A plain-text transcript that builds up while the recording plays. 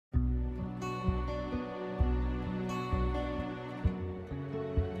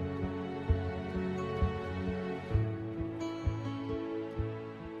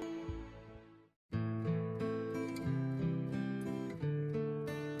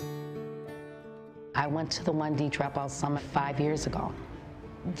I went to the 1D Dropout Summit 5 years ago.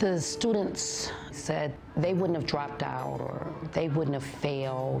 The students said they wouldn't have dropped out, or they wouldn't have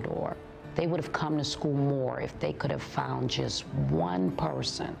failed, or they would have come to school more if they could have found just one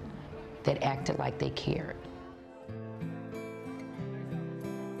person that acted like they cared.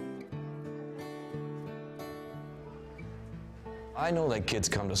 I know that kids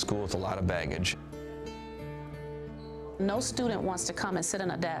come to school with a lot of baggage. No student wants to come and sit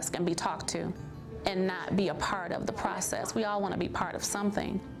in a desk and be talked to and not be a part of the process. We all want to be part of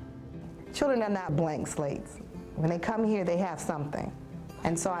something. Children are not blank slates. When they come here, they have something.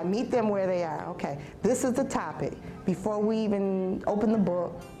 And so I meet them where they are. Okay, this is the topic. Before we even open the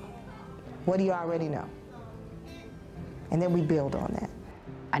book, what do you already know? And then we build on that.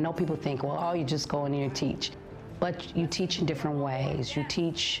 I know people think, well, oh, you just go in here and teach. But you teach in different ways. You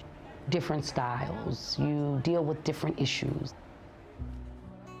teach different styles. You deal with different issues.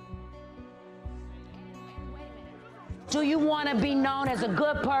 Do you want to be known as a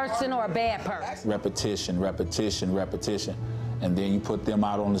good person or a bad person? Repetition, repetition, repetition. And then you put them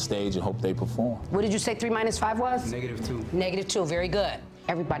out on the stage and hope they perform. What did you say 3 minus 5 was? -2. -2, very good.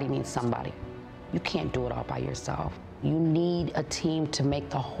 Everybody needs somebody. You can't do it all by yourself. You need a team to make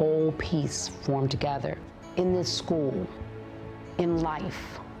the whole piece form together. In this school, in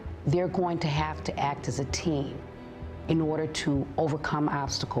life, they're going to have to act as a team in order to overcome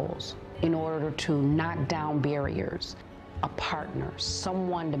obstacles, in order to knock down barriers. A partner,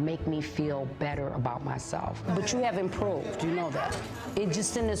 someone to make me feel better about myself. But you have improved, you know that. It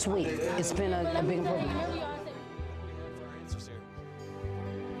just in this week, it's been a big improvement.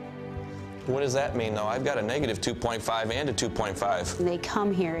 What does that mean, though? I've got a -2.5 and a 2.5. When they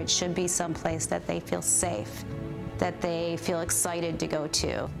come here, it should be someplace that they feel safe, that they feel excited to go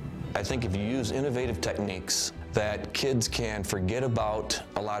to. I think if you use innovative techniques, that kids can forget about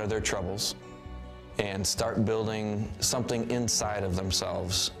a lot of their troubles and start building something inside of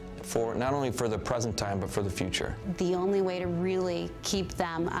themselves, for not only for the present time, but for the future. The only way to really keep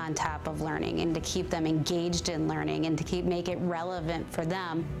them on top of learning and to keep them engaged in learning and to make it relevant for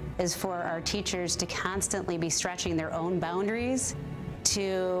them is for our teachers to constantly be stretching their own boundaries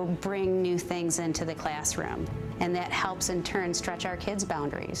to bring new things into the classroom. And that helps in turn stretch our kids'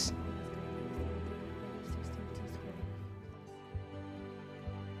 boundaries.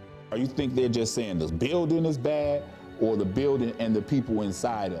 Or you think they're just saying the building is bad, or the building and the people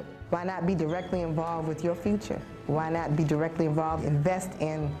inside of it? Why not be directly involved with your future? Why not be directly involved, invest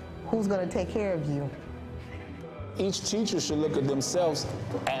in who's going to take care of you? Each teacher should look at themselves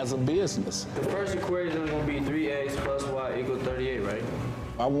as a business. The first equation is going to be 3x plus y = 38, right?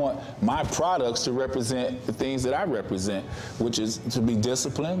 I want my products to represent the things that I represent, which is to be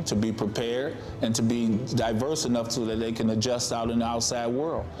disciplined, to be prepared, and to be diverse enough so that they can adjust out in the outside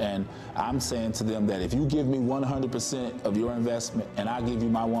world. And I'm saying to them that if you give me 100% of your investment and I give you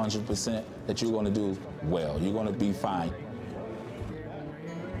my 100%, that you're going to do well. You're going to be fine.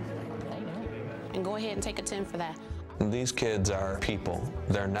 And go ahead and take a 10 for that. These kids are people.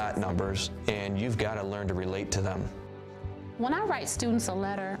 They're not numbers, and you've got to learn to relate to them. When I write students a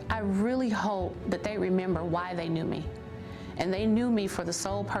letter, I really hope that they remember why they knew me. And they knew me for the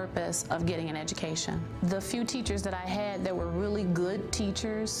sole purpose of getting an education. The few teachers that I had that were really good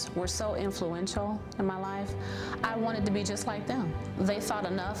teachers were so influential in my life. I wanted to be just like them. They thought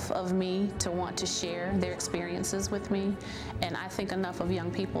enough of me to want to share their experiences with me, and I think enough of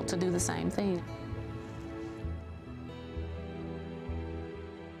young people to do the same thing.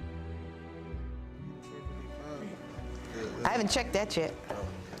 I haven't checked that yet.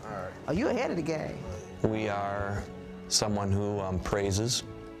 Oh, you ahead of the game. We are someone who praises.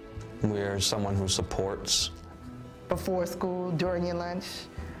 We're someone who supports. Before school, during your lunch,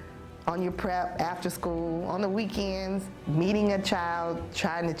 on your prep, after school, on the weekends, meeting a child,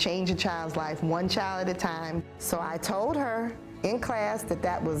 trying to change a child's life, one child at a time. So I told her in class that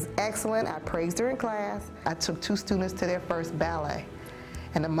that was excellent. I praised her in class. I took 2 students to their first ballet.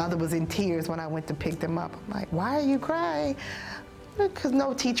 And the mother was in tears when I went to pick them up. I'm like, why are you crying? Because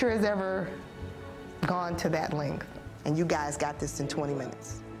no teacher has ever gone to that length. And you guys got this in 20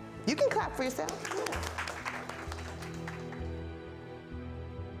 minutes. You can clap for yourself. Yeah.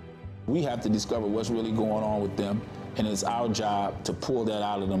 We have to discover what's really going on with them, and it's our job to pull that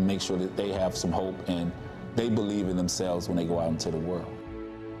out of them, make sure that they have some hope and they believe in themselves when they go out into the world.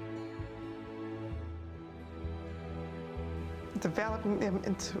 Developing them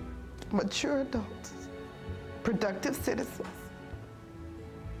into mature adults, productive citizens,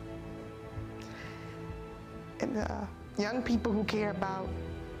 and young people who care about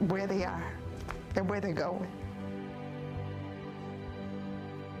where they are and where they're going.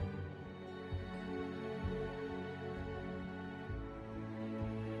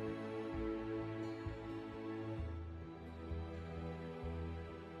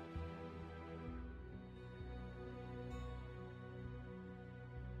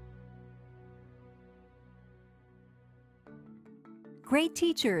 Great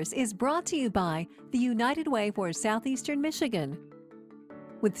Teachers is brought to you by the United Way for Southeastern Michigan,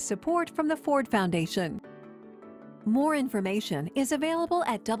 with support from the Ford Foundation. More information is available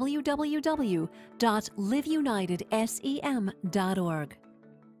at www.liveunitedsem.org.